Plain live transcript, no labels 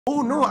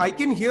Oh no, I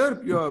can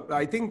hear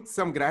I think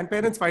some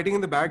grandparents fighting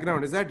in the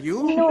background. Is that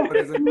you? No, Or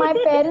is it... my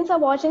parents are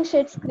watching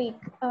Schitt's Creek.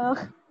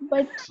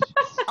 But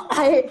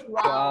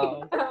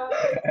Wow.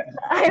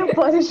 I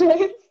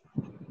apologize.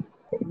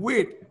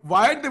 Wait,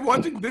 why are they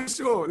watching this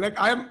show? Like,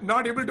 I'm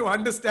not able to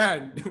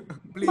understand.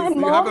 Please, My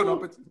you have an mom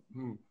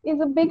opportunity.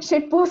 is a big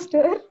shit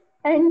poster,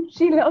 and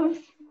she loves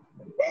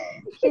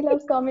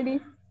comedy.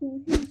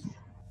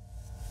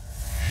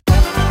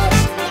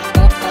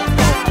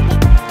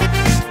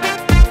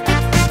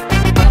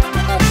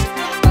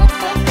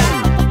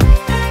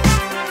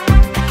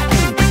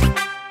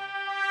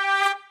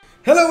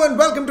 Hello and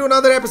welcome to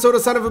another episode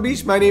of Son of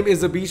Abish. My name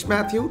is Abish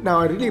Matthew.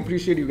 Now, I really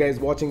appreciate you guys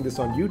watching this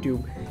on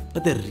YouTube.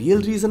 But the real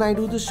reason I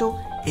do this show,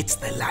 it's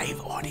the live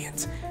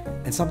audience.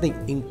 And something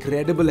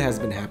incredible has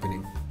been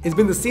happening. It's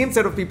been the same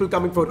set of people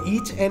coming for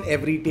each and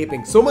every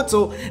taping. So much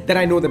so that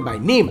I know them by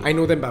name, I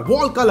know them by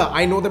wall color,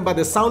 I know them by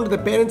the sound the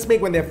parents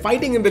make when they're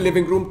fighting in the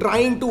living room,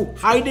 trying to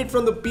hide it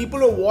from the people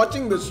who are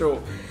watching the show.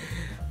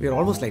 We are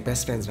almost like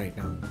best friends right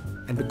now.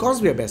 And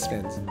because we are best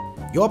friends,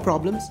 your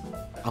problems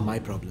are my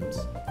problems.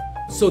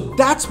 So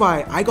that's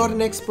why I got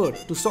an expert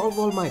to solve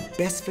all my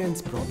best friend's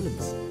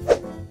problems.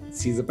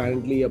 She's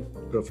apparently a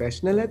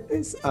professional at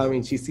this. I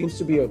mean, she seems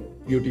to be a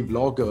beauty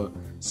vlogger.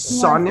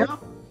 Sonya?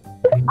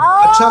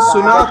 Acha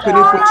suna, can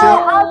you put your...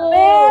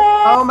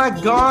 Oh my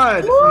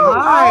god!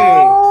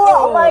 Hi!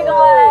 Oh my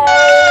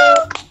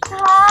god!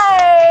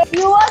 Hi!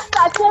 You are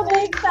such a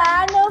big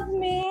fan of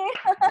me!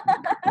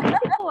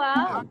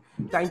 Wow!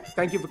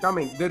 Thank you for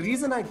coming. The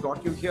reason I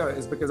got you here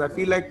is because I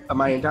feel like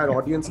my entire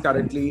audience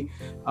currently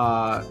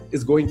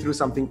is going through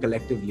something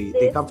collectively.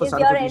 They come for This is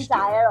something. your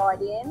entire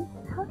audience.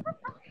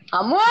 I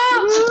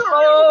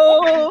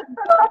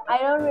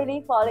don't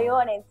really follow you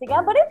on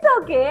Instagram, but it's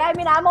okay. I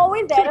mean, I'm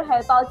always there to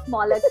help out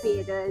smaller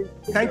creators.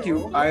 Thank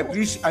you. I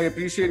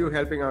appreciate you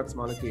helping out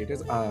smaller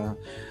creators.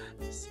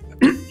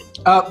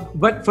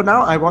 But for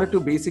now, I wanted to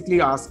basically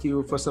ask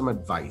you for some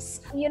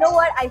advice. You know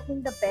what? I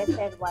think the best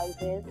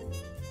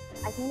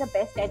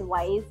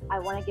advice I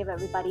want to give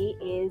everybody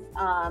is,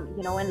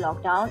 in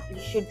lockdown,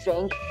 you should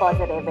drink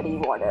positivity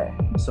water.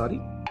 Sorry?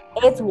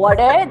 It's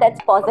water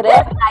that's positive.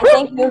 I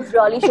think you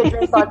really should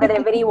drink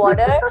positivity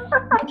water.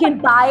 You can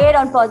buy it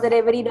on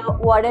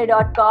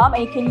positivitywater.com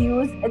and you can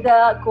use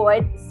the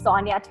code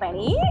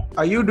Sonya20.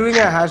 Are you doing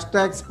a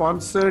hashtag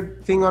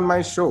sponsored thing on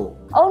my show?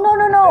 Oh,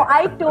 no.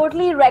 I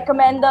totally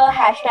recommend the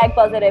hashtag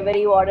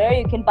positivity water.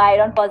 You can buy it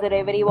on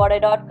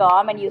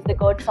positivitywater.com and use the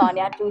code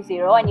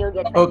Sonya20 and you'll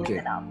get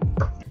 20% off.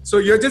 So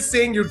you're just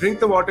saying you drink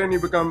the water and you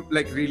become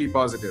like really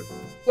positive?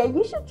 Yeah,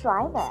 you should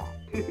try that.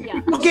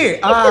 Yeah. Okay,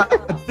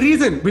 the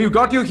reason we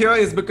got you here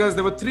is because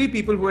there were 3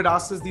 people who had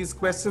asked us these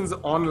questions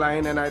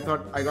online, and I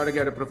thought I got to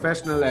get a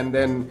professional, and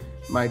then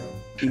my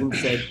team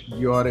said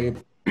you're a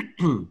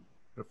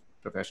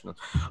professional.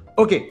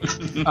 Okay,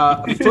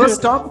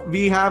 first up,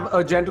 we have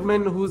a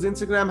gentleman whose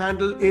Instagram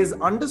handle is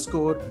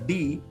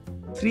 _D,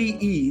 3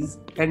 E's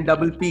and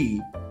double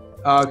P.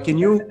 Can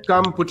you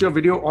come put your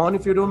video on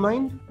if you don't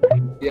mind?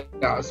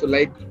 Yeah, so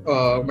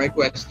my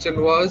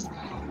question was,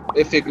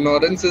 if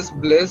ignorance is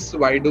bliss,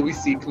 why do we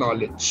seek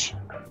knowledge?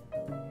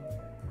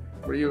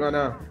 What are you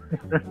gonna...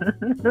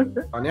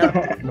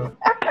 Sonya? No.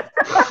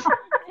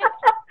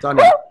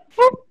 Sonya?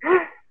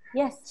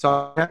 Yes.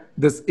 Sonya,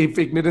 this if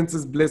ignorance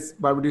is bliss,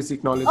 why would you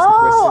seek knowledge?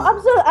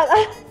 I'm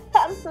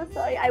so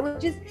sorry. I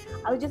was just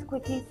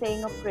quickly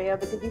saying a prayer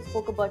because you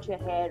spoke about your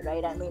hair,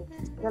 right? I mean,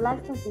 your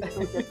life must be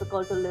so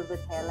difficult to live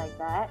with hair like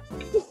that.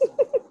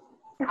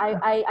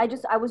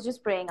 I was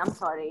just praying. I'm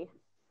sorry.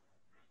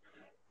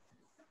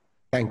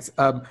 Thanks.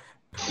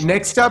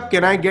 Next up,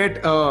 can I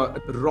get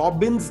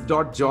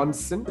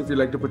Robbins.Johnson? If you'd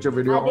like to put your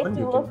video Are on,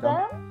 there you two can of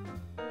come.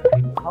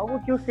 them? How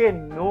would you say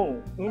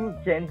no in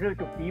general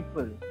to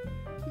people?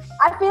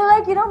 I feel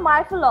like,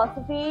 my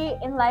philosophy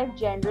in life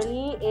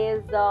generally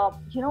is,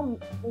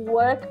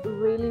 work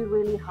really,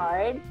 really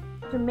hard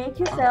to make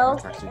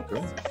yourself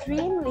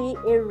extremely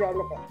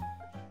irrelevant.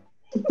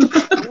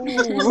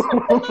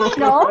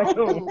 No?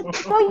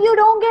 So you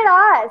don't get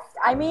asked.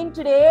 I mean,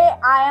 today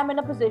I am in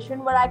a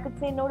position where I could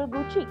say no to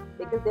Gucci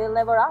because they'll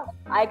never ask.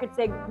 I could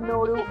say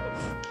no to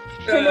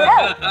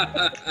Chanel.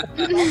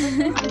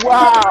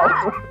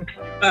 Wow!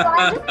 So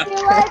I just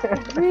feel like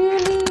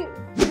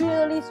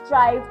really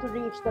strive to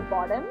reach the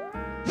bottom.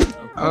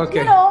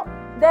 Okay.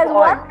 There's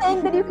one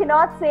thing that you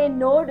cannot say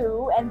no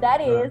to, and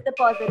that is the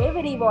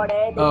positivity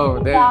water. Oh,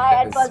 you there can buy it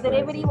at is.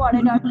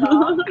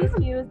 positivitywater.com.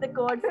 Please use the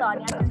code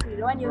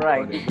Sonya20 and you'll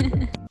Right.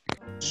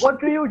 What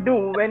do you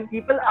do when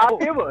people ask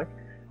favors?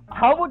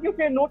 How would you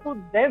say no to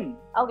them?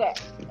 Okay,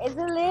 it's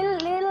a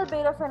little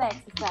bit of an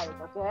exercise,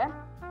 okay?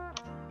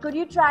 Could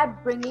you try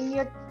bringing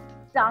your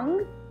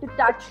tongue to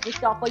touch the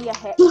top of your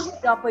head,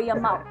 top of your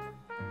mouth?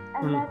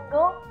 And then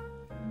go,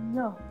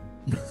 no.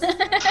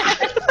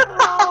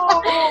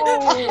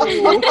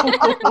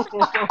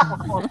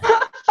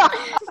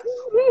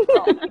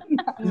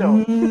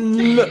 No.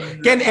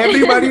 Can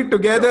everybody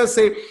together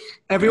say,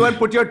 everyone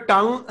put your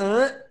tongue...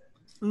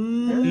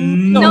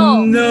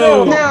 No.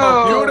 Oh,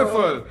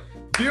 beautiful.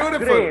 Beautiful,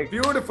 Great.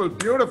 beautiful,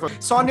 beautiful.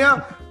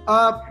 Sonya,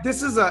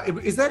 this is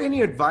there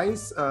any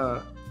advice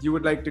you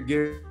would like to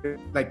give,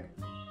 like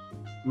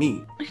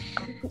me?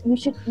 You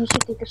should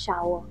take a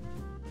shower.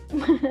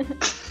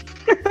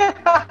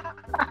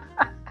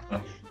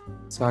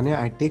 Sonya,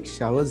 I take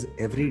showers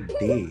every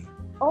day.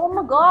 Oh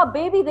my god,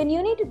 baby, then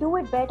you need to do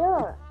it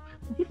better.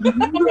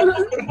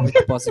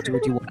 With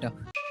positivity water.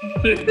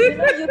 You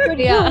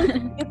know,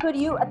 you could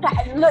use.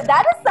 Look,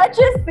 that is such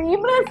a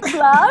seamless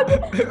plug.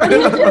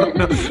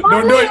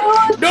 Don't do it!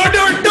 Don't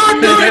do it! Don't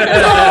do it!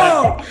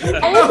 No!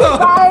 And you can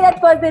buy it at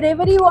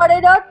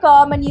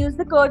positivitywater.com and use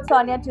the code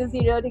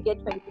Sonya20 to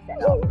get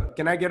 20% off.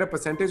 Can I get a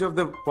percentage of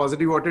the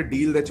Positive Water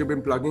deal that you've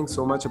been plugging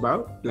so much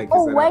about? Like,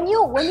 Oh, when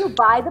you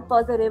buy the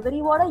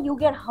Positivity Water, you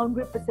get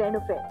 100%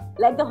 of it.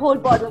 Like the whole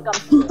bottle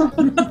comes to you.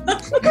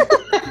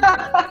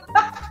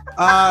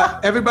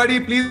 Everybody,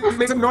 please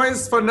make some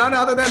noise for none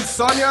other than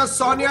Sonya.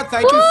 Sonya,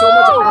 thank you so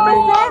much for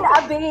coming. Listen,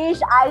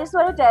 Abish, I just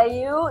want to tell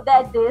you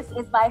that this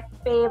is my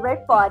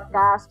favorite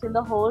podcast in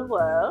the whole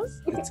world.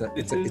 It's a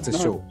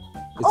show.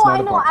 It's Oh,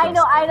 not a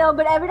podcast. I know.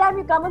 But every time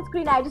you come on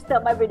screen, I just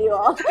turn my video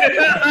off.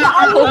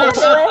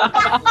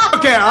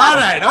 Okay, all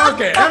right,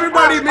 okay.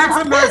 Everybody make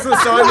some noise for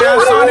Sonya.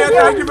 Sonya,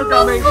 thank you for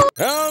coming.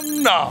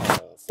 And now,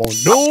 for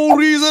no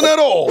reason at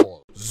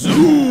all,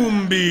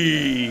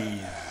 Zombie.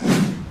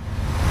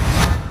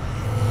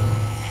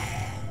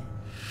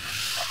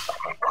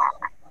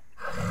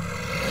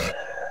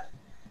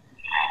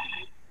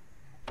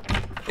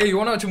 Hey, you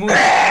wanna watch a movie?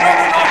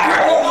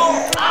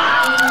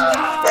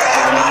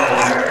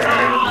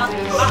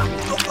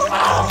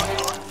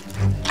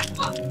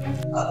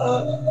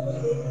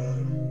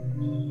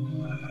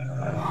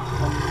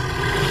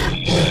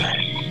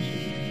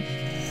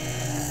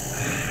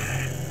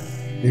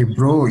 Hey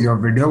bro, your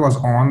video was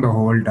on the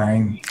whole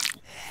time.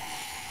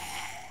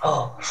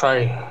 Oh,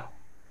 sorry.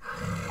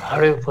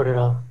 How do you put it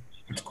up?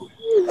 It's cool.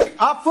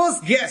 Our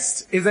first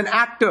guest is an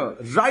actor,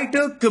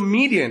 writer,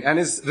 comedian, and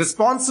is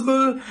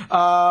responsible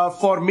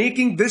for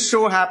making this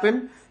show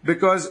happen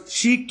because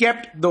she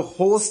kept the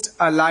host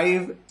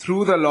alive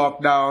through the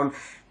lockdown.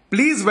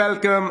 Please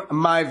welcome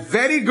my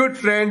very good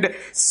friend,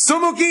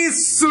 Sumukhi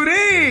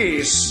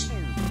Suresh.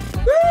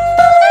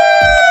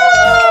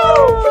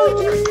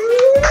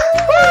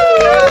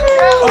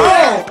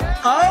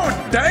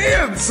 Oh,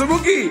 damn,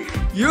 Sumukhi,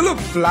 you look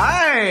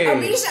fly.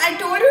 Abish, I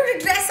told you to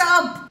dress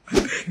up.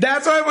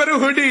 That's why I wore a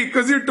hoodie,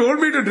 because you told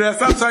me to dress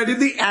up, so I did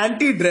the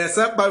anti-dress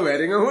up by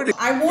wearing a hoodie.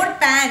 I wore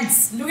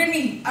pants. Look at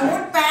me. I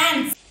wore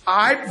pants.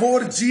 I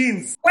wore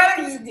jeans. Well,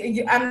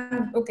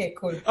 I'm okay,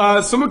 cool.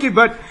 Sumukhi,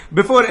 but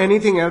before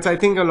anything else, I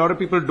think a lot of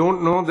people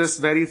don't know this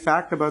very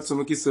fact about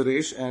Sumukhi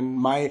Suresh and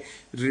my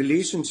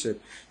relationship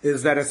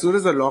is that as soon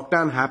as the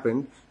lockdown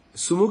happened,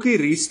 Sumukhi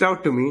reached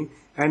out to me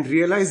and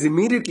realized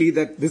immediately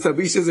that this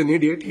Abish is an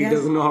idiot. He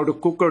doesn't know how to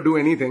cook or do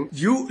anything.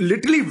 You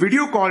literally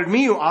video called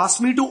me. You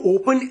asked me to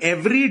open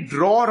every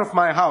drawer of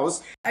my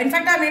house. In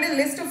fact, I made a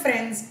list of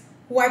friends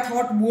who I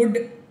thought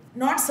would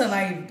not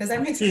survive. Does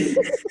that make sense?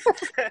 And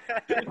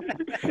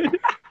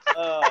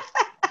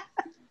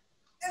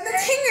the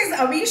thing is,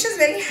 Abish is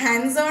very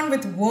hands-on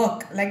with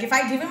work. Like, if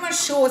I give him a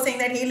show saying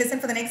that, hey, listen,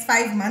 for the next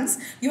 5 months,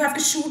 you have to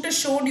shoot a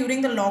show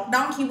during the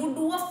lockdown, he would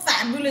do a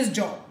fabulous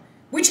job.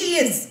 Which he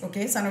is.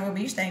 Okay, son of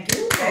Abish, thank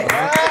you.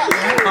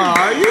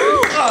 Are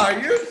you?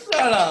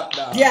 Shut up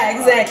now. Yeah,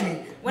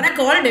 exactly. When I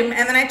called him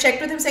and then I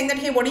checked with him saying that,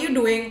 hey, what are you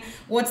doing?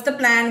 What's the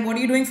plan? What are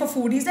you doing for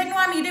food? He's like, no,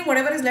 I'm eating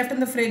whatever is left in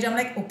the fridge. I'm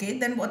like, okay,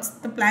 then what's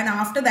the plan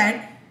after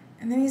that?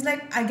 And then he's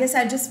like, I guess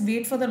I'll just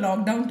wait for the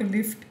lockdown to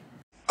lift.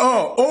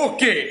 Oh,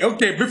 okay.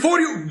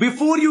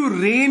 Before you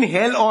rain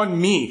hell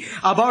on me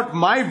about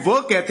my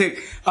work ethic,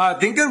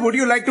 Dinkar, would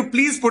you like to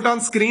please put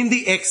on screen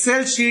the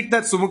Excel sheet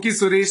that Sumukhi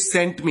Suresh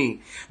sent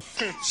me?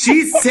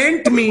 She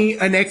sent me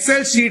an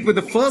Excel sheet with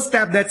the first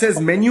tab that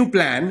says menu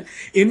plan,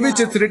 in which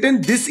it's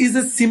written, this is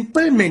a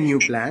simple menu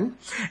plan.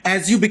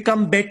 As you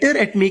become better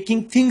at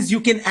making things, you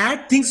can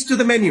add things to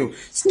the menu.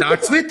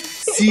 Starts with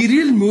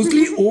cereal,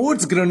 muesli,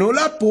 oats,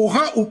 granola,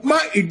 poha,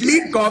 upma,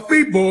 idli,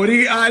 coffee,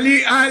 bori,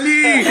 ali.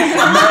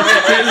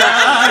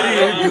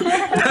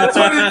 That's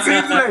what it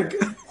seems like.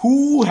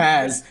 Who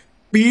has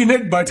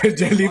peanut butter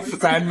jelly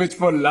sandwich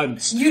for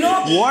lunch? You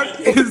know what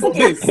is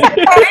this? Can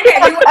I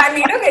tell you,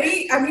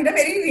 I made a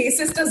very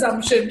racist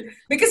assumption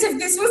because if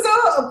this was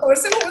a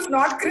person who was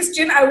not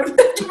Christian, I wouldn't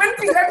have given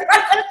peanut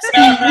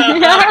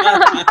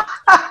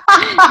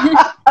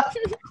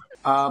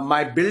butter.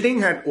 My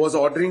building was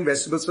ordering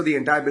vegetables for the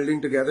entire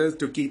building together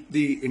to keep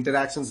the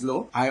interactions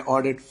low. I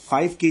ordered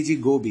 5 kg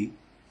gobi,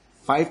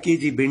 5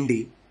 kg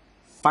bindi,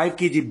 5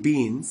 kg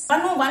beans.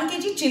 1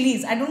 kg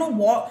chilies. I don't know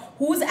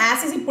whose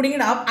ass is he putting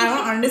it up. I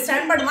don't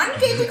understand. But 1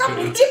 kg ka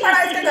mirchi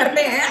pada iske ghar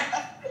pe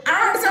hai. I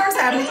don't understand what's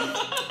happening.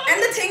 And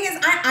the thing is,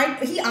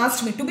 he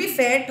asked me. To be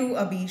fair to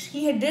Abish,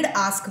 he did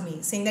ask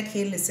me, saying that,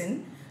 hey,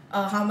 listen,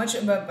 how much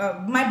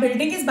my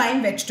building is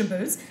buying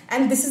vegetables,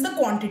 and this is the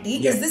quantity.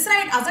 Yes. Is this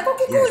right? I was like,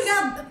 okay, cool,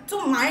 yeah. So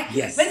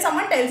when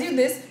someone tells you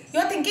this,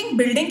 you're thinking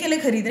building ke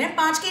liye kharid rahe hain.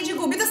 5 kg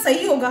gobi to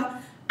sahi hoga.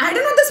 I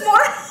don't know this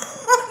more.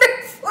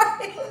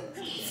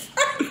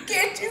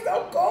 She's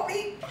so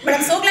cozy. But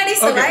I'm so glad he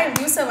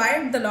survived. You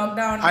survived the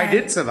lockdown. I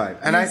did survive,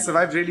 and I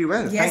survived really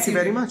well. Yes, Thank you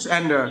very much.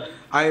 And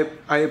I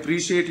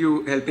appreciate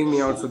you helping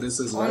me out for this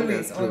as well.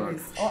 Always. Oh,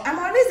 I'm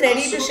always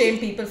ready to shame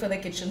people for their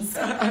kitchens.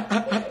 So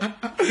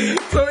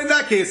in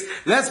that case,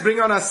 let's bring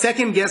on our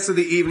second guest of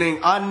the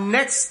evening. Our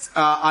next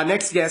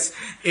guest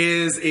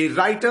is a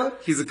writer.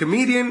 He's a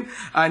comedian,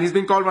 and he's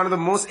been called one of the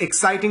most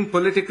exciting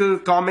political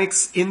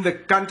comics in the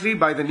country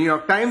by the New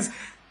York Times.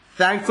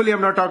 Thankfully,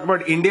 I'm not talking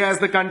about India as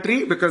the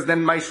country, because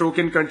then my show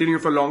can continue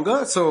for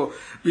longer. So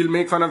we'll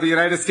make fun of the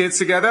United States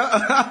together.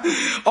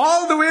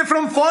 All the way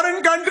from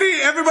foreign country,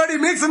 everybody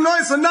make some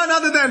noise for none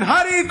other than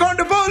Hari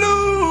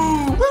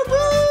Kondabolu!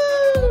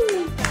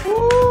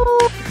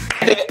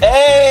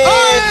 Hey!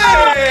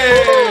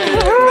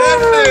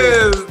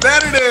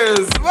 There it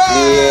is!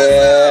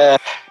 Yeah.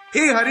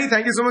 Hey Hari,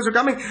 thank you so much for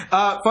coming.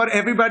 For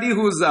everybody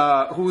who's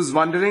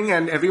wondering,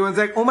 and everyone's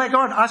like, oh my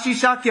god,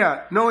 Ashish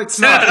Shakya. No, it's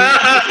not.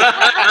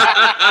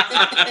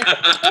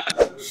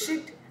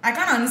 Shit, I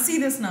can't unsee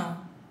this now.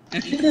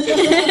 And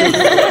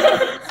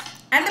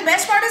the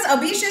best part is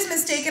Abish is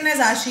mistaken as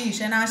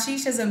Ashish and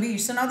Ashish is Abish.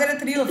 So now there are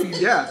three of you.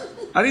 Yeah.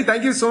 Hari,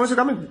 thank you so much for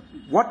coming.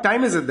 What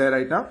time is it there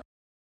right now?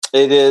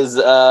 It is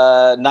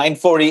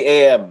 9:40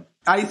 a.m.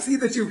 I see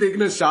that you've taken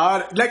a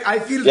shower. Like, I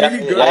feel really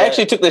good. I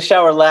actually took the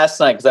shower last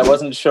night because I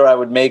wasn't sure I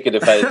would make it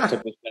if I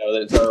took the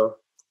shower. So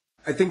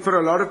I think for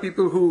a lot of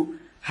people who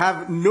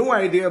have no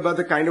idea about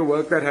the kind of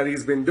work that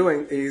Hari's been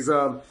doing, he's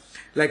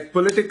like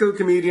political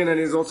comedian and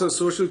he's also a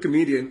social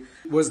comedian.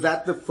 Was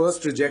that the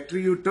first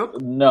trajectory you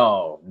took?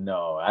 No.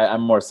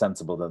 I'm more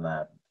sensible than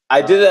that.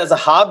 I did it as a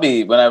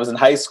hobby when I was in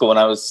high school, when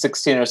I was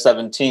 16 or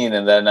 17.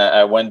 And then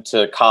I went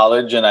to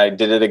college and I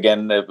did it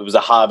again. It was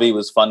a hobby. It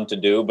was fun to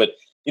do. But,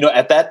 you know,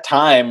 at that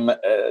time,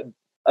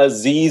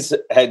 Aziz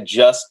had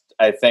just,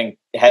 I think,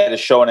 had a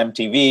show on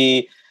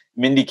MTV.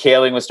 Mindy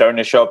Kaling was starting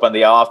to show up on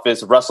The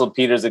Office. Russell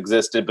Peters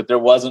existed, but there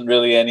wasn't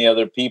really any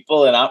other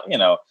people. And, I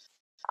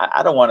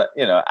don't want to,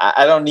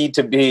 I don't need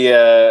to be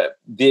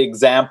the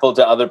example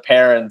to other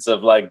parents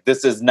of like,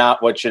 this is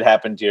not what should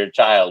happen to your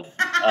child.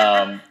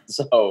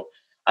 So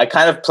I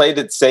kind of played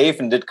it safe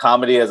and did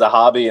comedy as a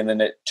hobby. And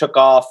then it took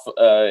off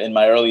in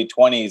my early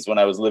 20s when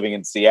I was living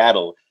in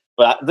Seattle.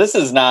 But this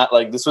was not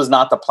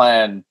the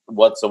plan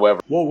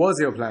whatsoever. What was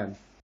your plan?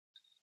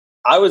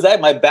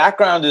 My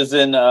background is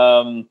in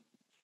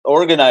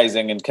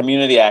organizing and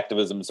community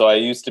activism. So I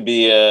used to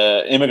be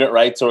an immigrant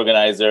rights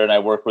organizer, and I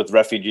worked with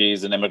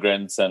refugees and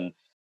immigrants and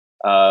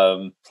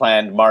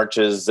planned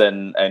marches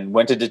and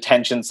went to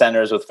detention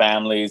centers with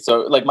families.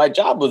 So like my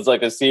job was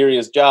like a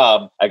serious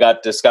job. I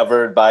got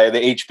discovered by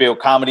the HBO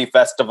Comedy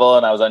Festival,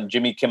 and I was on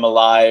Jimmy Kimmel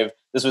Live.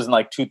 This was in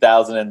like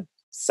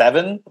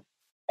 2007.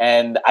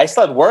 And I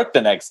still had work the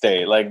next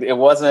day. Like, it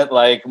wasn't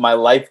like my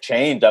life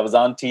changed. I was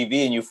on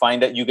TV, and you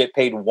find out you get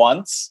paid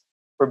once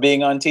for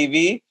being on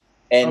TV,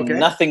 and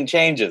nothing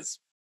changes.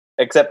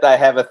 Except I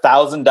have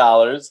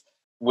 $1,000,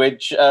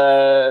 which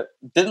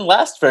didn't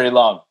last very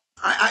long.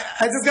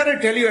 I just gotta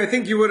tell you, I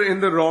think you were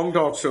in the wrong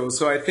talk show.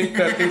 So I think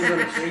that things are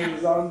gonna change.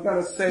 So I'm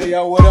gonna say,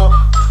 yo, what up?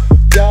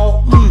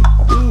 Yo.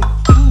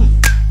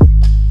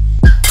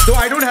 So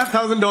I don't have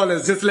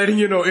 $1,000, just letting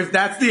you know, if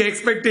that's the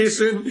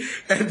expectation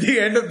at the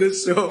end of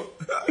this show.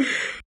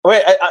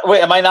 Wait,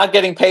 am I not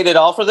getting paid at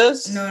all for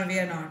this? No, we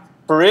are not.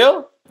 For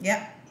real?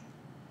 Yeah.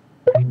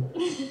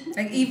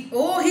 Like, he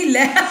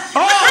left.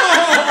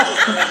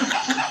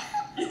 Oh!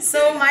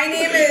 So my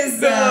name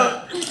is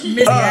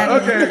Miss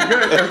okay,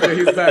 good. Okay,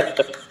 he's back.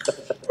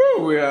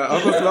 We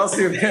almost lost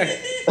you there.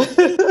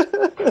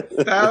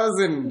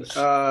 1,000.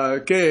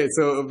 Okay,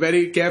 so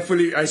very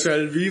carefully, I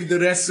shall weave the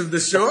rest of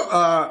the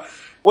show.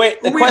 Wait,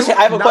 I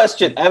have a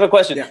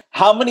question. Yeah.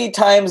 How many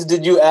times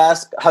did you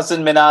ask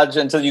Hassan Minhaj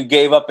until you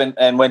gave up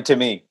and went to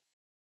me?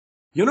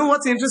 You know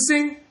what's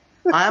interesting?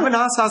 I haven't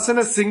asked Hassan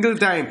a single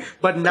time.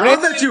 But now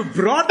that you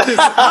brought this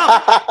up,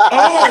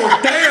 oh,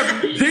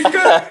 damn.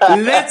 Dinker,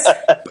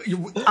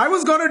 I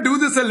was going to do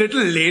this a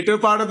little later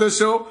part of the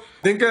show.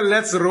 Dinker,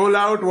 let's roll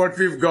out what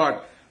we've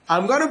got.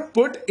 I'm going to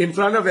put in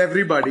front of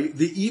everybody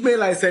the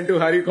email I sent to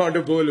Hari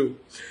Kondabolu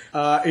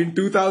in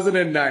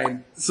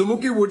 2009.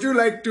 Sumukhi, would you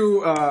like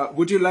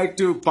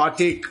to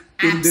partake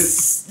in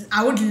this?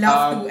 I would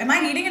love to. Am I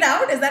reading it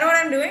out? Is that what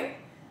I'm doing?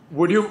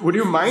 Would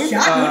you mind? Yeah,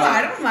 no,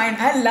 I don't mind.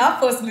 I love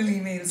personal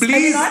emails.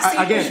 Please,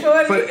 again,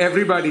 for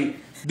everybody,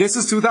 this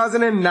is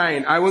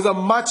 2009. I was a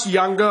much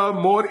younger,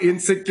 more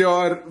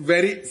insecure,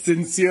 very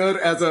sincere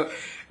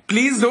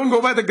please don't go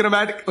by the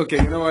grammatic.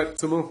 Okay, you know what,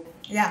 Sumu?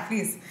 Yeah,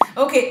 please.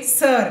 Okay,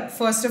 sir,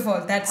 first of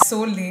all, that's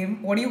so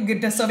lame. What do you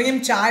get? Serving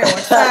him chai or what?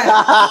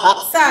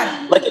 Sir,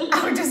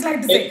 I would just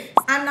like to say,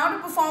 I'm now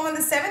to perform on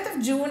the 7th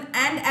of June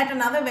and at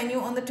another venue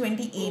on the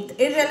 28th.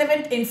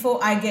 Irrelevant info,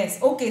 I guess.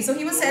 Okay, so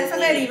he was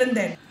self-aware even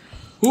then.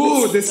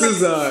 Ooh, this is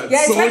so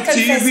like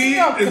cheesy.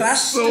 Your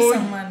crush to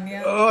someone.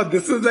 Yeah. Oh,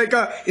 this is like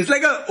it's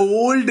like an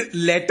old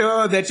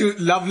letter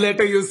love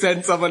letter you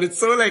send someone. It's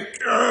so like,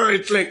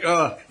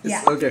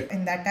 yeah. Okay.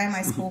 In that time,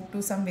 I spoke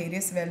to some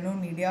various well-known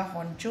media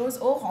honchos.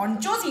 Oh,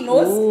 honchos he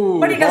knows,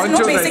 but he doesn't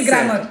know basic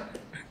grammar.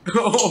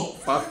 Oh,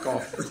 fuck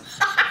off.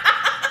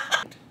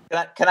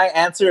 Can I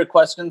answer your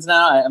questions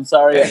now? I'm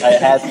sorry, I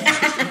had.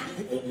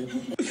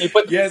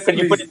 Can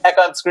you put it back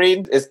on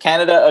screen? Is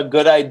Canada a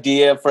good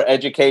idea for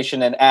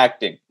education and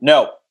acting?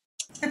 No.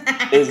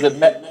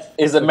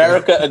 Is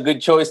America a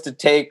good choice to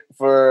take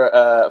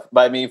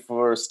by me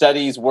for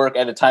studies, work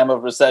at a time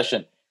of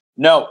recession?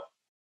 No.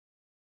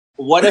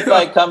 What if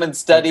I come and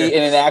study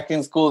in an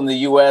acting school in the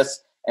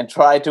U.S. and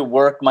try to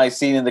work my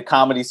scene in the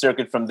comedy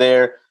circuit from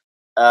there?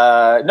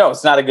 No,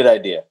 it's not a good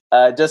idea.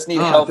 Just need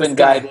help and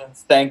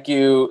guidance. Thank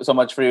you so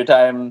much for your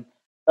time.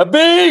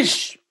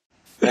 Abish!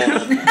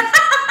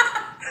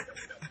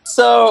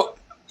 So,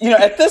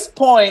 at this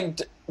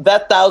point,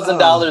 that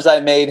 $1,000 I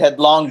made had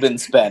long been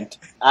spent.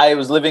 I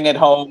was living at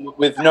home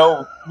with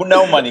no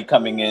money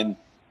coming in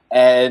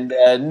and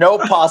no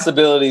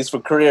possibilities for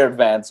career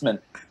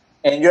advancement.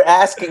 And you're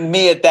asking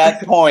me at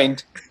that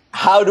point,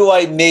 how do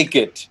I make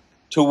it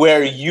to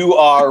where you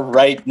are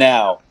right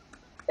now?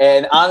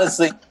 And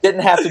honestly,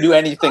 didn't have to do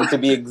anything to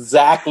be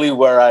exactly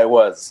where I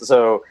was.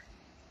 So,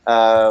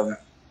 I'm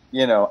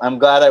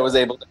glad I was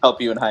able to help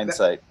you in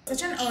hindsight.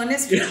 Such an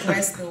earnest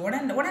request, though. What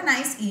a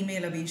nice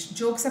email, Abish.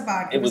 Jokes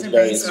apart, it was a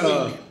very sweet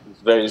email. It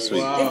was very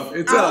sweet. Wow.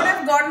 If I would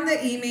have gotten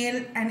the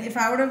email, and if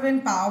I would have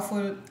been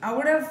powerful, I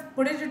would have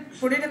put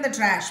it in the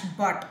trash.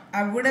 But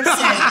I would have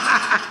said,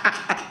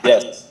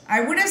 yes.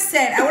 I would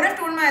have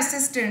told my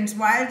assistants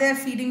while they're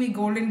feeding me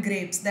golden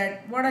grapes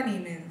that what an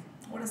email.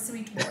 What a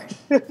sweet boy.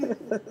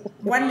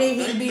 One day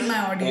he'll be in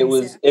my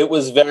audience. It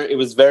was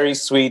very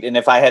sweet, and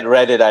if I had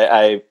read it,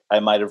 I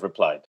might have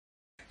replied.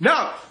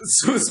 Now,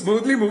 so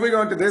smoothly moving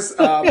on to this.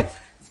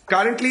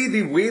 Currently,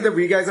 the way that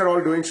we guys are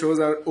all doing shows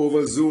are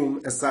over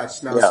Zoom as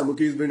such. Now,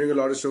 Sumukhi has been doing a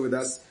lot of show with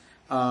us.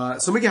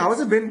 Sumukhi, how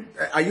has it been?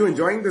 Are you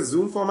enjoying the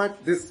Zoom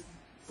format, this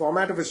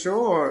format of a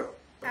show, or?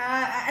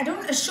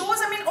 Shows,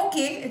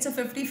 okay, it's a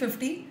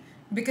 50-50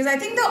 because I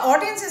think the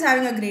audience is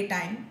having a great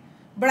time.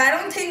 But I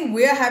don't think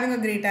we're having a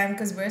great time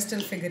because we're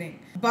still figuring.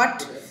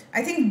 But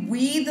I think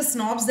we, the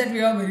snobs that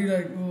we are, very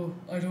like, oh,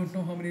 I don't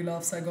know how many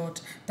laughs I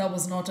got. That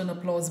was not an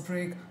applause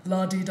break.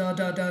 La di da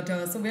da da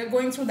da. So we're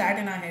going through that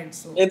in our heads.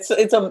 So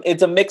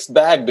it's a mixed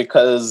bag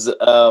because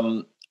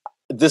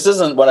this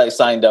isn't what I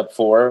signed up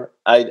for.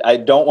 I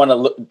don't want to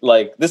look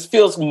like this.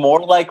 Feels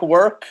more like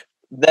work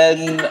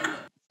than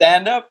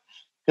stand up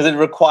because it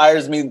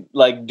requires me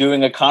like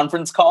doing a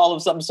conference call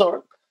of some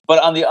sort. But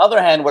on the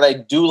other hand, what I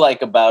do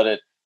like about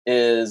it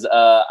is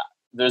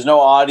there's no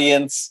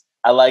audience.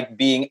 I like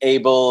being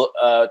able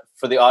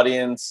for the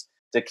audience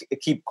to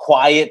keep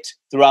quiet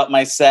throughout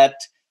my set.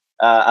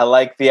 I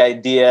like the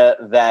idea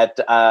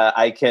that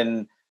I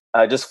can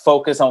just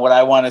focus on what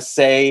I want to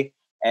say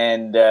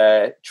and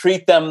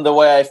treat them the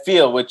way I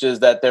feel, which is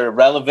that they're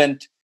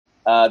relevant.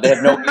 They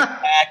have no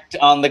impact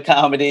on the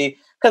comedy.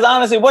 Because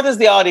honestly, what does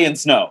the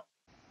audience know?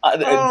 They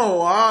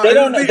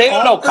don't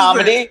know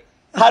comedy.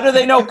 How do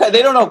they know?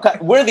 They don't know.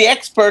 We're the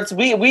experts.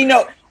 We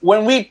know.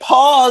 When we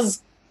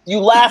pause, you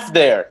laugh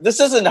there.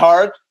 This isn't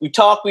hard. We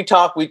talk.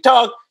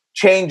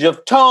 Change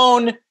of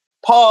tone,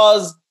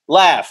 pause,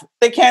 laugh.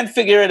 They can't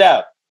figure it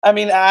out.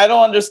 I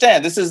don't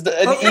understand. This is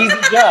an easy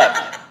job.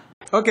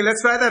 Okay,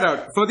 let's try that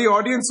out. For the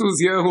audience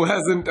who's here, who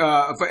hasn't,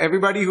 for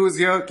everybody who's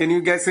here, can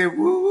you guys say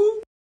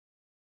woo?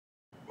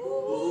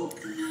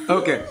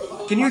 Okay.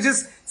 Can you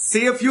just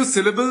say a few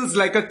syllables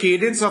like a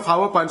cadence of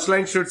how a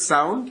punchline should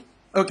sound?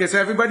 Okay, so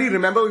everybody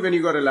remember when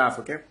you got to laugh,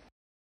 okay?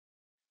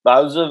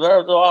 Very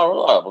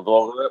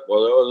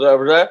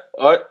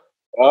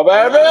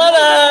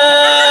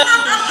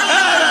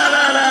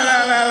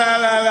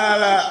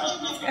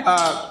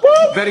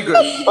good.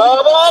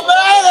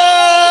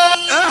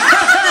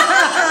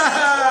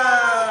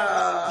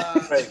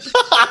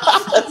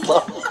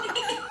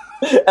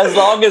 As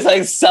long as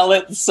I sell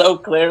it so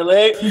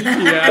clearly.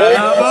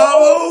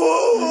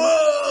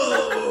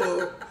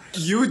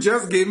 You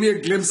just gave me a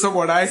glimpse of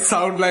what I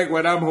sound like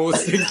when I'm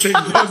hosting things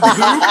on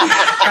Zoom,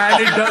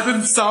 and it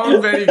doesn't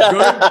sound very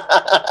good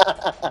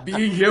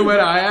being here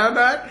where I am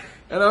at.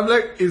 And I'm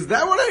like, is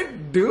that what I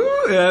do?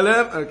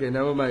 Okay,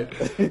 never mind.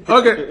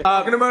 Okay,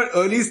 talking about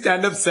early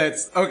stand-up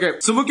sets. Okay,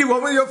 Sumukhi,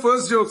 what were your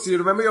first jokes? You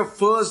remember your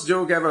first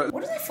joke ever?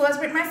 What was my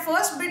first bit? My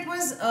first bit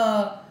was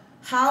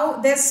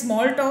how there's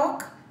small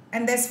talk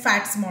and there's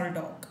fat small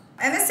talk.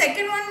 And the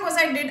second one was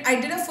I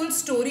did a full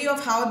story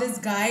of how this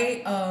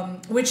guy,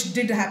 which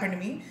did happen to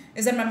me,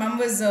 is that my mom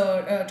was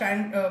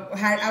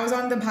I was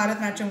on the Bharat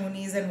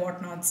Matrimonies and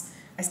whatnots.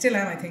 I still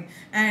am, I think.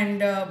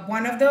 And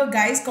one of the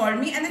guys called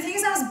me, and the thing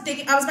is, I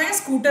was buying a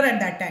scooter at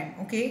that time,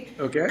 okay?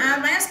 Okay. And I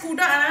was buying a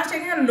scooter, and I was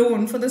taking a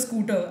loan for the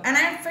scooter, and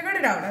I figured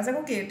it out. I was like,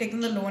 okay, taking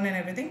the loan and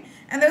everything.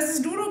 And there was this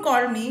dude who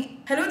called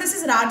me. Hello, this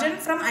is Rajan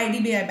from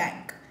IDBI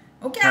Bank.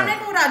 Okay, I'm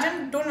like, oh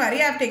Rajan, don't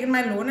worry, I've taken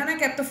my loan, and I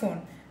kept the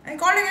phone. I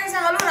called again and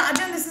said, hello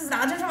Rajan, this is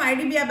Rajan from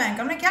IDBI Bank.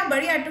 I'm like, yeah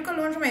buddy, I took a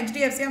loan from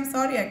HDFC. I'm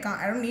sorry,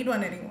 I don't need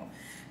one anymore.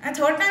 And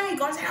third time he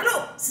called and said,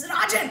 hello, this is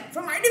Rajan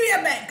from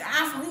IDBI Bank.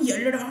 I fucking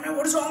yelled at him. I'm like,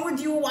 what is wrong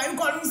with you? Why are you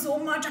calling me so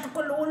much? I took a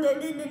loan.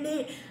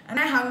 And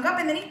I hung up,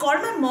 and then he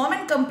called my mom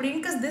and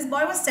complained because this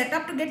boy was set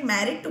up to get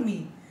married to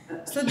me.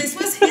 So this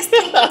was his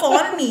thing to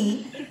call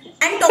me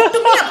and talk to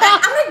me.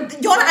 I'm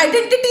like, your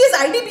identity is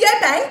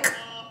IDBI Bank?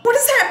 What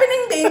is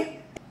happening, babe?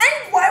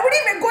 And why would he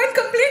go and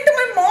complain to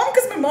my mom?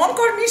 Because my mom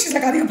called me. She's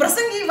like, Adhika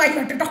Prasangi, why you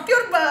have to talk to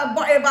your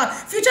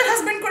future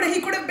husband?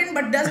 He could have been,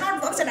 but does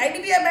not work at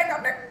IDBI Bank.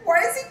 I'm like, why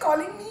is he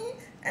calling me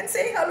and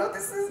saying hello?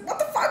 This is, what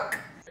the fuck?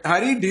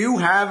 Hari, do you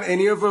have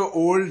any of your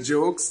old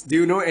jokes? Do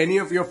you know any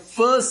of your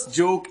first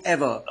joke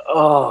ever?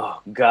 Oh,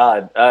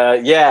 God.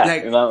 Yeah.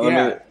 Like, Let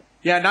me-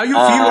 yeah, now you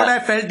feel what I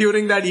felt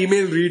during that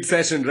email read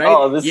session, right?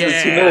 Oh, this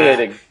is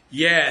humiliating.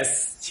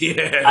 Yes.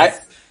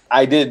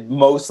 I did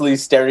mostly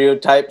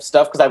stereotype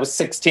stuff because I was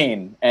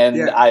 16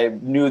 and I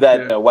knew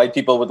that white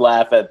people would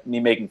laugh at me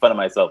making fun of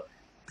myself.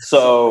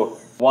 So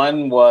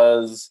one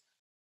was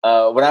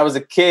when I was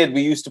a kid,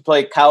 we used to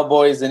play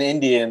cowboys and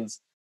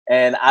Indians,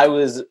 and I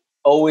was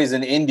always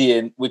an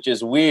Indian, which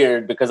is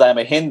weird because I'm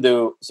a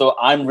Hindu. So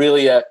I'm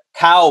really a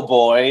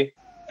cowboy.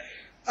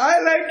 I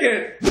like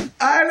it.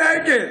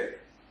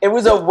 It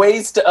was a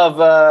waste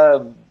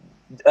of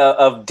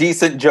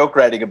decent joke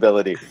writing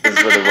ability,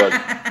 is what it was.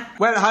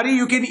 Well, Hari,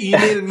 you can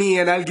email me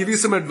and I'll give you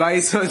some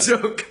advice on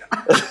joke.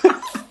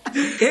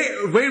 Hey,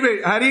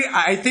 wait, Hari,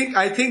 I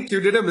think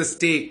you did a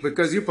mistake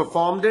because you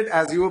performed it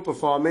as you were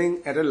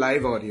performing at a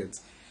live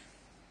audience.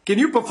 Can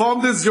you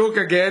perform this joke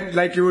again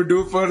like you would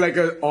do for like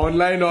an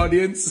online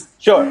audience?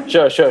 Sure.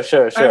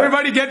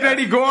 Everybody get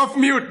ready, go off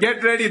mute,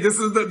 get ready. This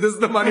is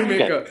the money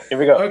maker. Okay, here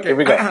we go. Okay. Here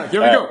we go.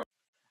 Here we go.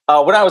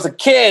 When I was a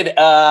kid,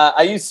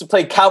 I used to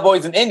play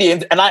cowboys and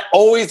Indians, and I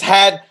always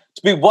had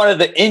to be one of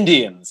the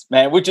Indians,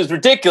 man, which is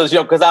ridiculous,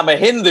 because I'm a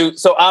Hindu,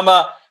 so I'm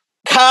a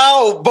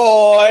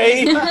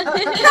cowboy.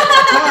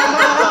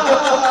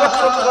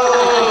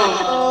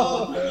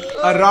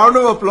 A round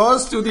of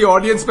applause to the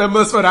audience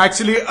members for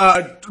actually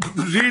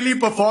really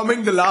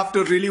performing the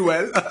laughter really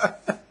well.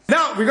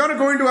 Now, we're going to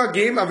go into our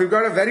game. We've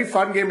got a very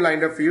fun game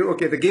lined up for you.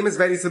 Okay, the game is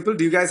very simple.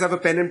 Do you guys have a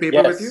pen and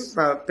paper with you?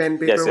 Pen,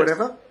 paper,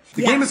 whatever?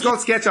 The game is called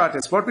Sketch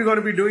Artist. What we're going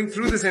to be doing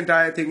through this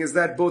entire thing is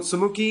that both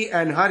Sumukhi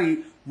and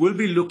Hari will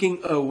be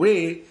looking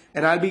away,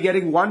 and I'll be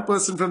getting one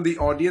person from the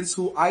audience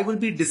who I will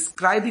be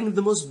describing in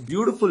the most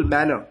beautiful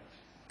manner.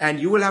 And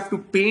you will have to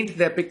paint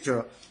their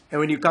picture. And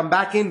when you come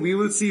back in, we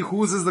will see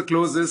whose is the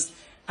closest,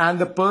 and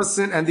the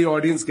person and the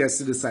audience gets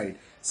to decide.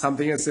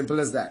 Something as simple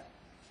as that.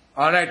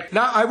 All right.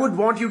 Now, I would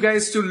want you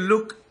guys to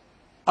look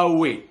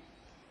away.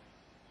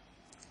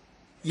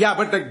 Yeah,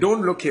 but like,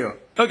 don't look here.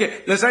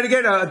 Okay, let's try to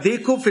get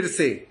Dekho Fir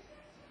Se.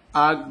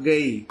 Aa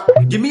gayi.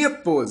 Give me a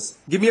pose.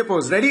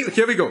 Ready?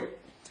 Here we go.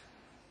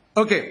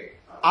 Okay.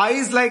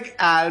 Eyes like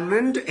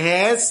almond,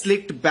 hair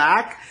slicked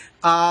back,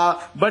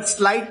 but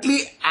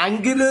slightly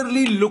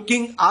angularly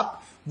looking up,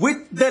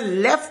 with the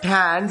left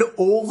hand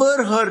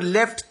over her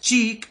left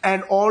cheek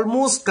and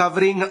almost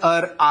covering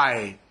her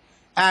eye.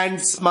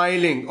 And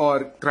smiling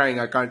or crying,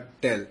 I can't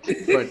tell,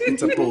 but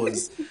it's a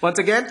pose. Once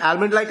again,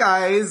 almond-like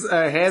eyes,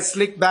 hair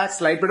slicked back,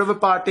 slight bit of a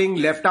parting,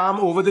 left arm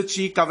over the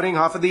cheek, covering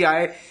half of the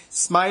eye,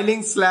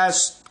 smiling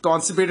 /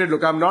 constipated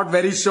look. I'm not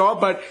very sure,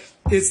 but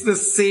it's the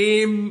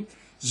same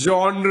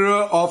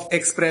genre of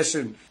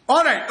expression.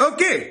 Alright,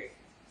 okay.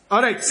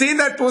 Alright, stay in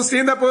that pose,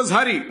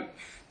 Hari.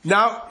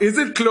 Now, is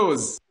it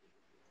close?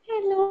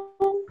 Hello.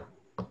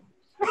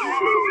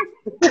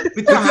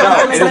 With your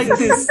hands like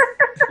this.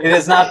 It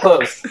is not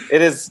close.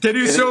 It is. Can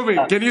you show me?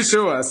 Can you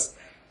show us?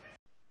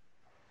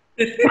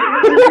 Okay.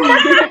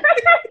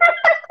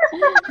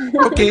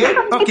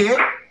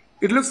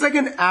 It looks like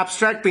an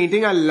abstract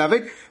painting. I love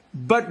it.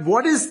 But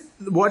what is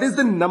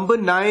the number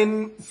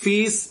 9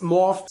 face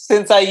morph?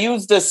 Since I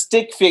used a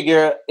stick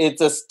figure,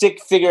 it's a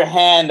stick figure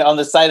hand on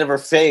the side of her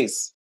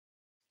face.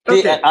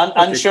 Okay. I'm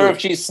unsure if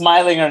she's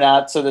smiling or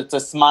not, so that's a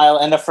smile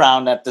and a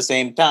frown at the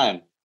same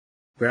time.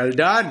 Well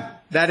done.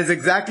 That is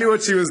exactly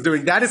what she was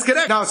doing. That is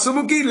correct. Now,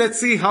 Sumukhi, let's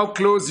see how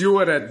close you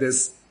were at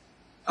this.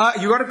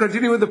 You got to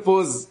continue with the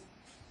pose.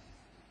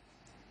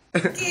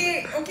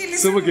 Okay,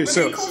 listen. Sumukhi,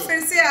 sure. Dekho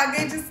fir se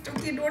aage, just,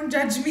 okay, don't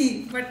judge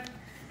me, but...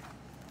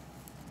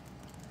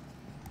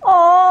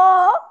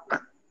 Oh.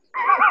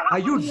 Are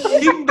you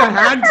digging the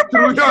hand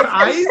through your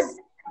eyes?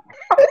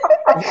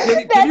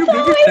 Can you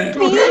bring it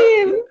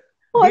closer?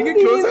 Bring it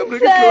closer.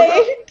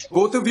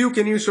 Both of you,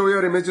 can you show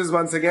your images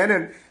once again?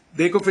 And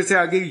Dekho fir se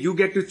aage, you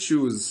get to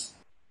choose.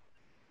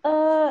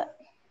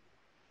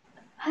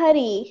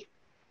 Hari.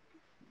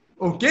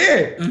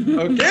 Okay.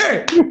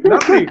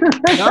 Lovely.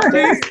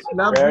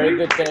 Very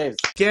good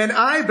taste. Can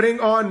I bring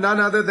on none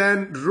other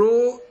than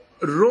Ro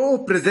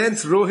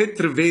presents Rohit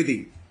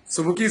Trivedi.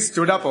 Sumukhi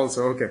stood up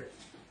also. Okay.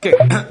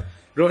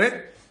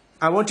 Rohit,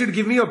 I want you to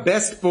give me your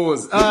best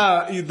pose.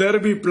 Idhar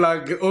bhi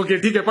plug. Okay,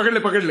 theek hai,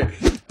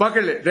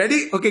 pakad le.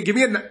 Ready? Okay, give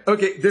me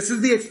okay, this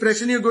is the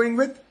expression you're going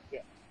with?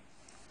 Yeah.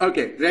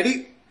 Okay,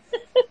 ready?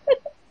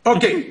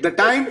 Okay, the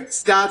time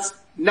starts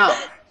now.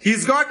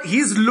 He's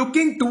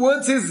looking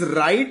towards his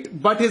right,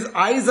 but his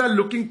eyes are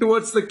looking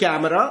towards the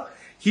camera.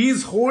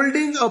 He's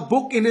holding a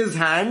book in his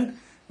hand,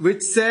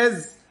 which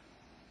says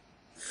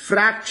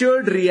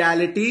Fractured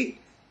Reality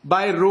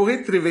by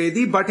Rohit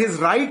Trivedi, but his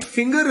right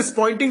finger is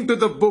pointing to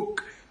the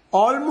book,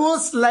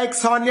 almost like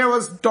Sonya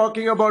was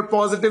talking about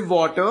positive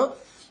water.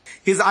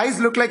 His eyes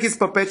look like he's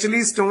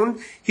perpetually stoned.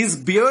 His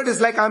beard is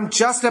like I'm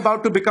just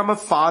about to become a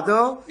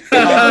father.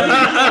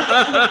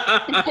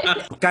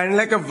 Kind of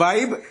like a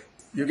vibe.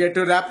 You get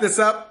to wrap this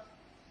up.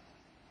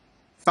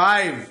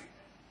 5,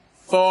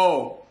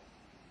 4,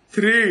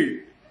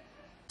 3,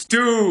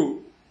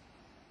 2,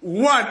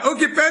 1.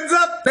 Okay, pens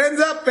up, pens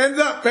up, pens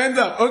up, pens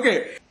up.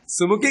 Okay.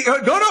 Sumukhi,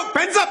 no,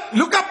 pens up.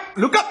 Look up,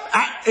 look up.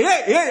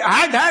 Hey,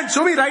 hand.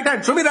 Show me right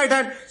hand. Show me right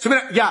hand. Show me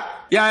right.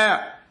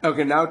 Yeah.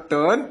 Okay, now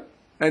turn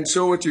and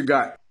show what you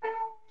got.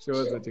 Show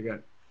us what you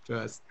got. Show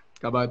us.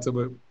 Come on,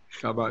 Sumukhi.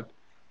 Come on.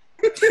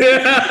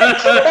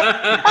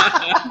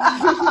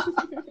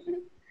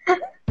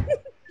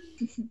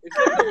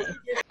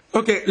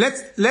 Okay,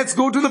 let's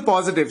go to the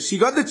positive. She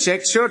got the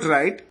check shirt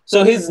right.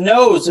 So his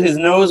nose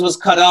was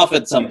cut off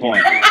at some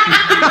point.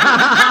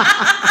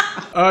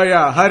 Oh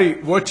yeah,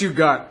 Hari, what you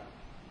got?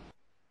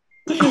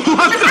 What the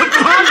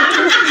fuck?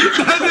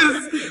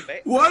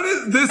 What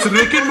is this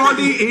Rick and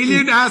Morty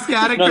alien ass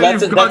character No,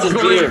 that's you've got his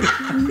going? beard.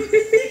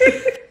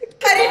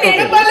 Hari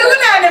made a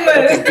balloon animal.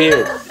 That's his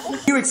beard.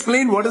 Can you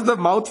explain what is the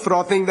mouth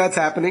frothing that's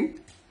happening?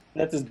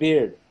 That's his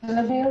beard.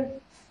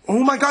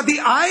 Oh my god, the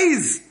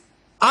eyes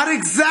are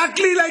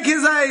exactly like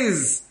his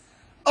eyes.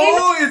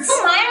 Oh, it's...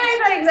 My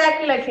eyes are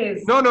exactly like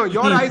his. No,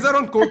 your eyes are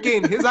on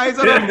cocaine. His eyes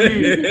are on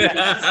weed.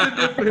 That's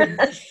the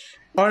difference.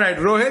 All right,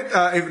 Rohit,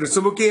 if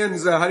Sumukhi and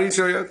Hari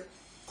show you,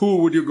 who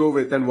would you go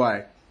with and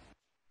why?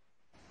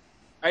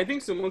 I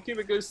think Sumukhi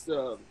because...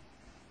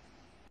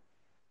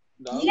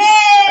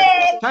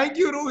 Yay! Thank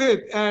you,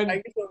 Rohit. And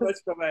Thank you so much.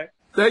 Bye-bye.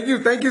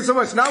 Thank you so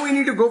much. Now we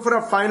need to go for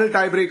a final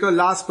tiebreaker.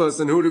 Last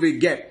person. Who do we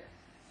get?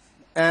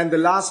 And the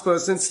last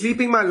person,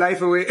 sleeping my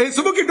life away. Hey,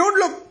 Sumukhi, don't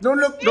look.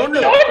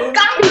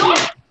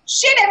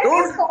 Shit,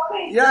 everyone's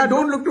calling. Yeah,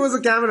 don't look towards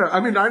the camera.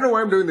 I mean, I know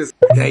why I'm doing this.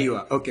 There you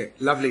are. Okay,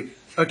 lovely.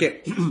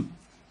 Okay.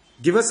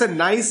 Give us a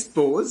nice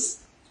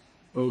pose.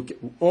 Okay.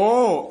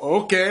 Oh,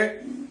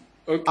 okay.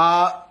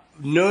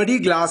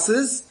 Nerdy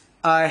glasses.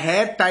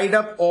 Hair tied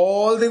up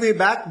all the way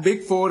back.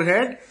 Big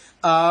forehead.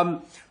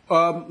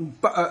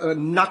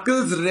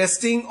 Knuckles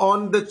resting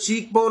on the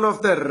cheekbone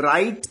of the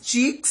right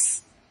cheeks.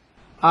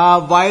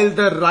 While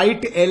the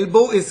right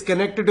elbow is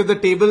connected to the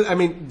table. I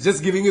mean,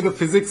 just giving you the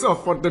physics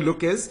of what the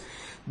look is.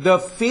 The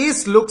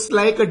face looks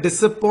like a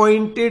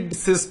disappointed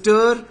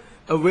sister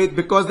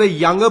because the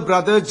younger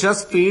brother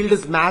just failed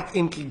his math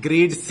in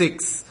grade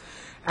 6.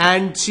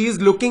 And she's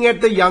looking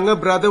at the younger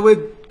brother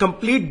with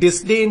complete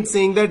disdain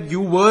saying that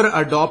you were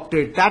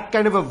adopted. That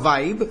kind of a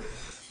vibe.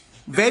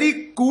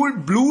 Very cool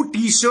blue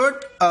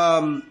t-shirt.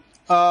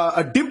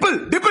 A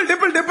dimple,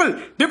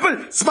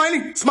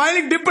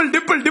 smiling, dimple.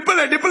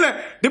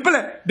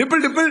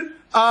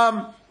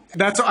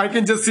 That's how I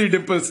can just see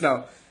dimples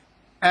now.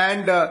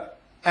 And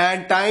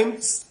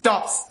time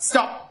stops.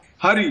 Stop.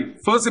 Hurry.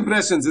 First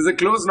impressions. Is it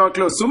close? Not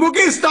close.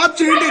 Sumukhi, stop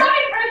cheating.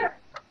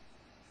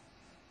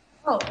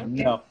 Oh, okay.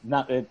 No,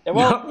 not it.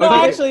 Well, no,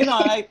 okay. actually, no.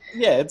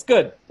 Yeah, it's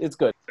good. It's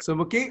good.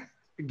 Sumukhi,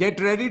 get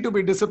ready to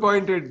be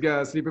disappointed.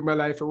 Sleeping my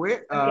life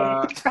away.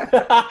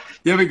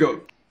 Here we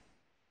go.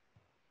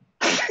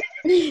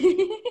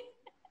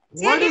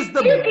 What is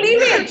the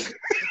cleavage?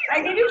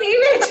 I give you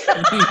cleavage.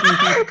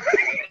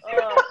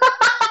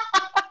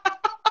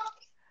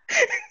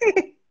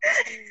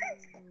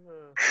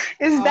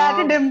 Is that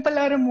a dimple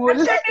or a mole?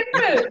 That's a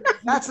dimple.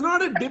 That's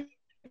not a dimple.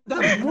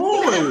 That's a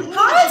mole.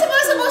 How is it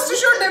supposed to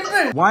show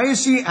dimple? Why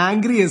is she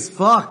angry as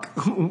fuck?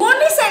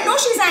 Only said no,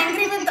 she's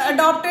angry with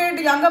adopted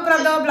younger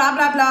brother, blah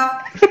blah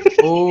blah.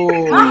 Oh.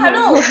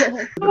 Hello.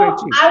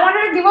 I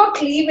wanted to give her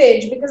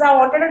cleavage because I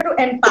wanted her to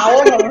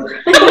empower her.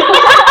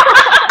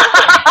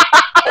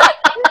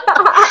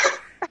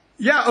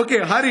 Yeah, okay,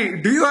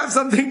 Hari, do you have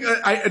something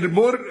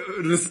more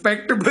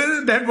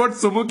respectable than what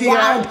Sumukhi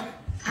had?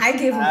 I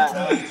gave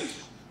her.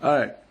 All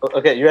right.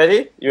 Okay, you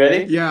ready? You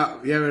ready? Yeah,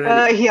 we're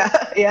ready.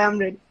 Yeah, I'm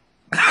ready.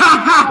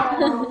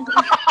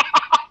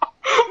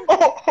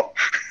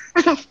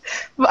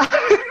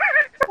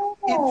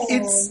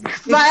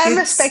 Why are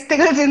my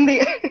spectacles in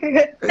the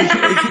air?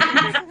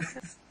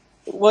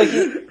 Well,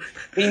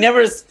 he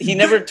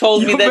never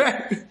told me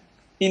that.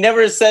 He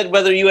never said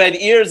whether you had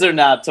ears or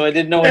not, so I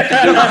didn't know what to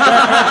do.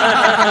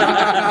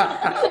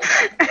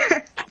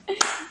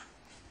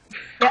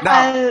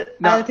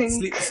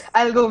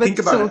 I'll go with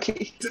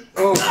Sumukhi.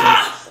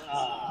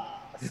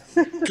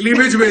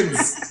 Cleavage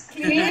wins.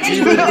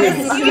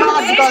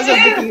 Not because of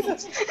the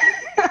cleavage.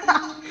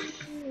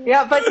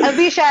 Yeah, but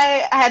Abish,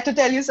 I had to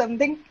tell you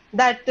something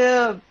that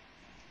the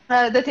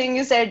thing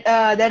you said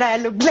that I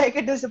looked like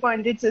a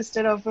disappointed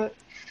sister of a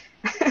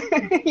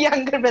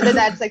younger brother.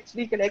 That's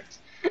actually correct.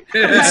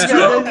 It's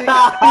true. Oh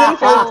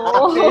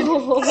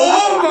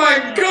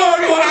my God!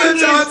 What are the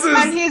chances?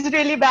 And he's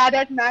really bad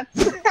at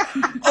maths.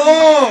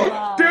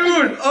 Oh,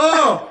 dude!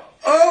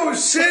 Oh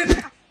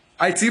shit!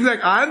 It seems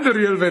like I'm the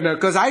real winner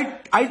because I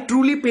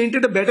truly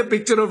painted a better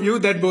picture of you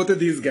than both of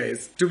these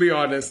guys. To be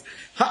honest.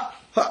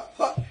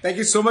 Thank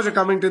you so much for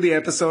coming to the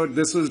episode.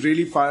 This was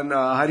really fun.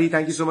 Hari,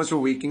 thank you so much for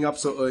waking up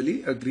so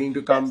early, agreeing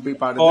to come be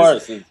part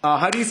of this.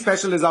 Hari's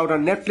special is out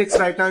on Netflix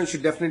right now. You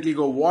should definitely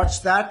go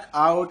watch that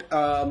out.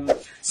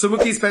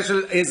 Sumukhi's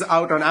special is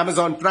out on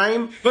Amazon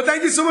Prime. But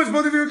thank you so much,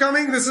 both of you, for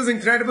coming. This is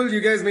incredible. You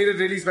guys made it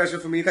really special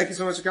for me. Thank you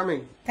so much for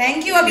coming.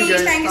 Thank you,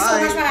 Abish. Thank you so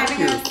much for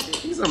having us.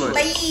 Thank you so much.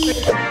 Bye.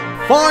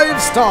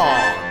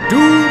 5-star do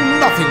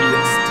nothing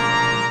list.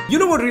 You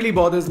know what really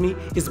bothers me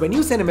is when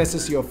you send a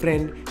message to your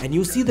friend and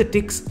you see the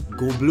ticks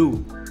go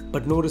blue,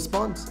 but no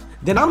response.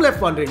 Then I'm left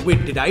wondering,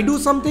 wait, did I do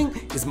something?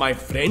 Is my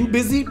friend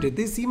busy? Did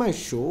they see my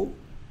show?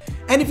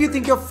 And if you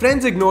think your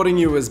friends ignoring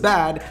you is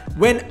bad,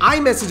 when I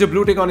message a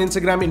blue tick on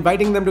Instagram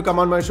inviting them to come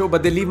on my show,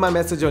 but they leave my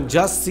message on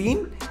just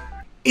seen,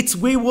 it's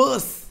way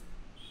worse.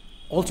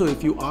 Also,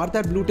 if you are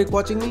that blue tick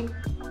watching me,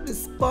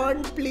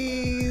 respond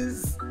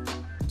please.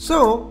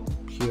 So,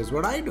 here's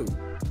what I do.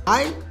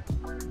 I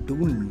do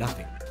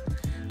nothing.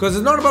 Because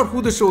it's not about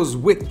who the show is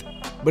with,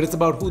 but it's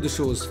about who the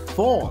show is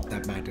for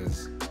that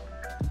matters.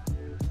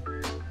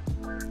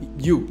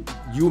 You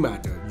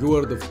matter. You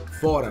are the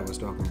for I was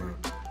talking about.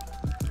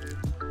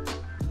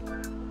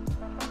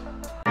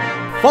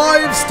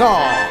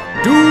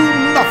 5-star do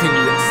nothing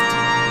list.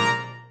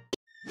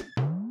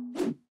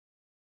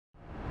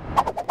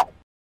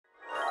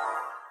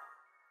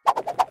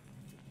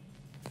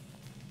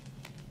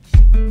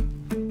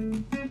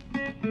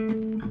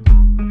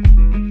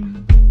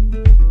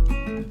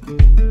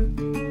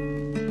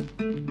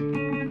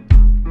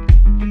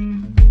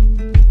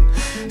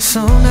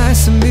 So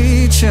nice to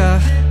meet ya.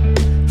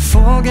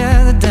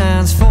 Forget the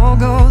dance,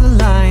 forgo the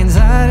lines,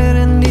 I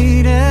didn't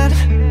need it.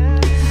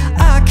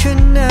 I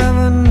could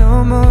never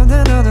know more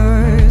than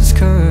others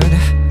could.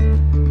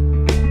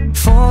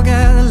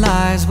 Forget the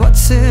lies,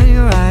 what's in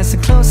your eyes,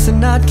 they're close to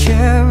not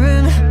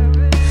caring.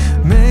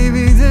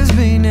 Maybe there's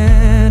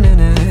meaning in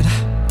it.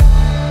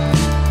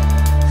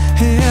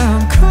 Yeah,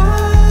 I'm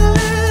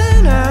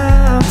calling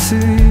out to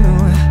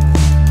you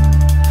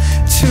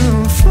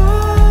to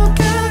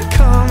forget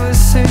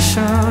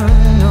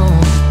conversation, no.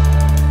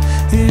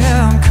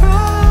 Yeah, I'm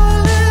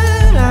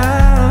calling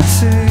out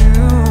to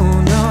you,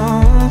 no.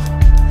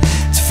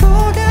 To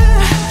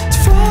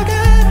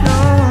forget, no.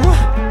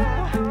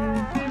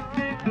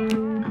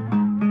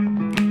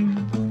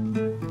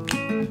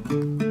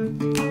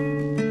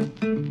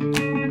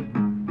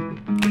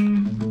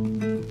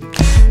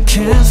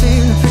 Can't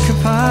seem to pick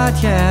apart,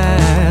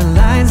 yeah.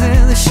 Lines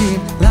in the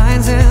sheet,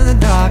 lines in the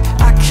dark,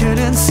 I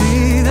couldn't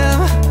see them.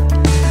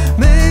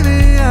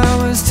 Maybe I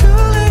was too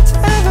late to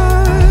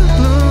ever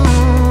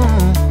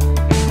bloom.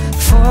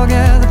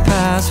 Forget the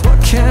past,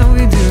 what can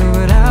we do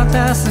without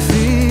that's the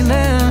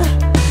feeling?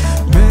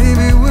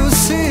 Maybe we'll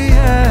see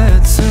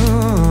it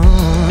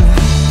soon.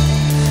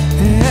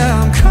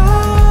 Yeah, I'm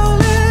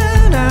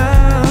calling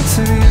out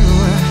to you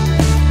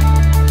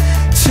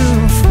to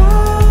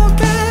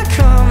forget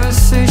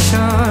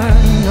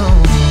conversation, no.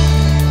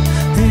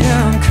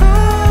 Yeah, I'm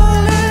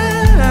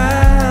calling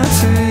out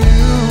to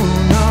you,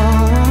 no.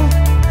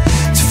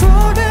 To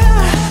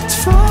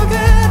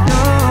forget,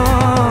 no.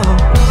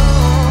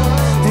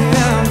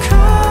 Yeah, I'm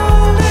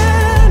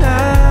calling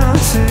out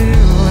to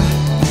you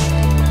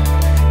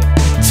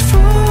to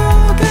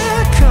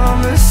forget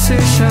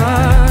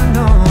conversation,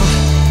 no.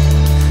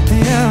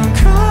 Yeah, I'm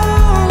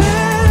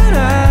calling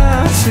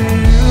out to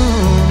you,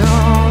 no.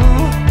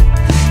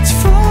 To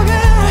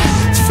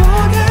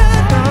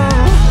forget, no.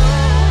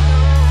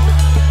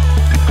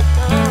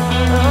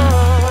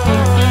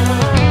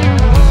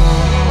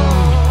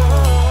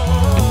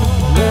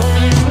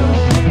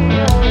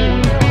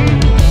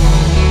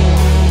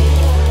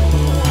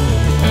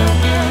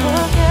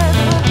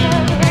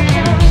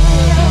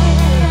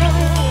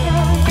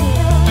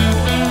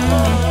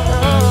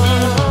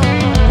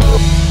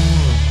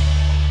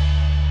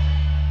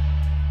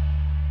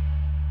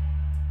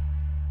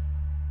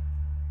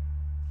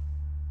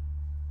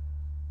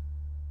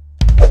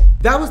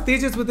 That was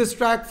Tejas with his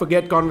track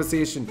Forget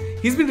Conversation.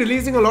 He's been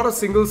releasing a lot of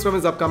singles from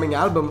his upcoming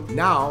album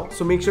now,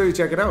 so make sure you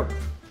check it out.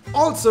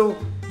 Also,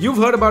 you've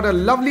heard about our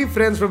lovely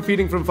friends from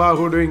Feeding From Far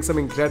who are doing some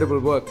incredible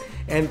work.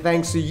 And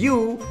thanks to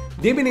you,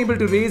 they've been able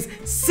to raise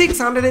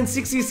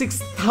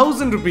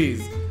 666,000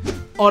 rupees.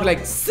 Or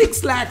like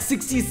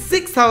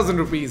 6,66,000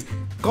 rupees.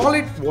 Call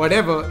it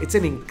whatever, it's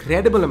an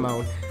incredible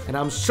amount and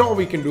I'm sure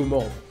we can do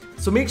more.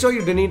 So make sure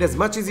you donate as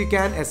much as you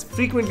can, as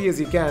frequently as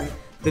you can.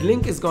 The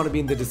link is going to be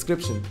in the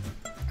description.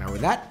 Now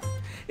with that,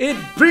 it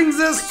brings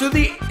us to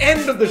the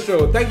end of the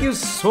show. Thank you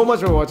so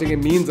much for watching.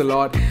 It means a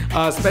lot.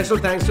 Special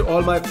thanks to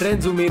all my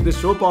friends who made the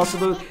show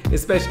possible,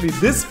 especially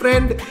this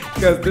friend,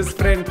 because this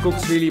friend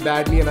cooks really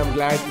badly and I'm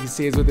glad he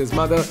stays with his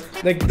mother.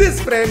 Like this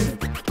friend,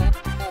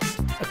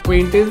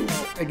 acquaintance,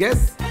 I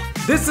guess.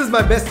 This is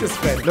my bestest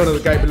friend. No, the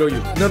guy below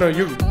you. No,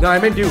 you. No, I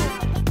meant you.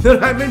 No,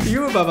 I meant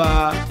you,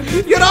 Baba.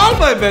 You're all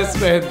my best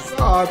friends.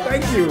 Oh,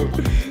 thank you.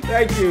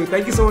 Thank you.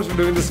 Thank you so much for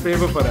doing this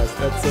favor for us.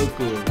 That's so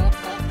cool.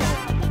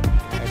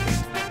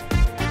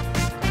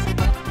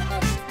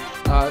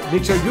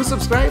 Make sure you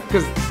subscribe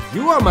because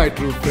you are my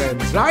true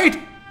friends, right?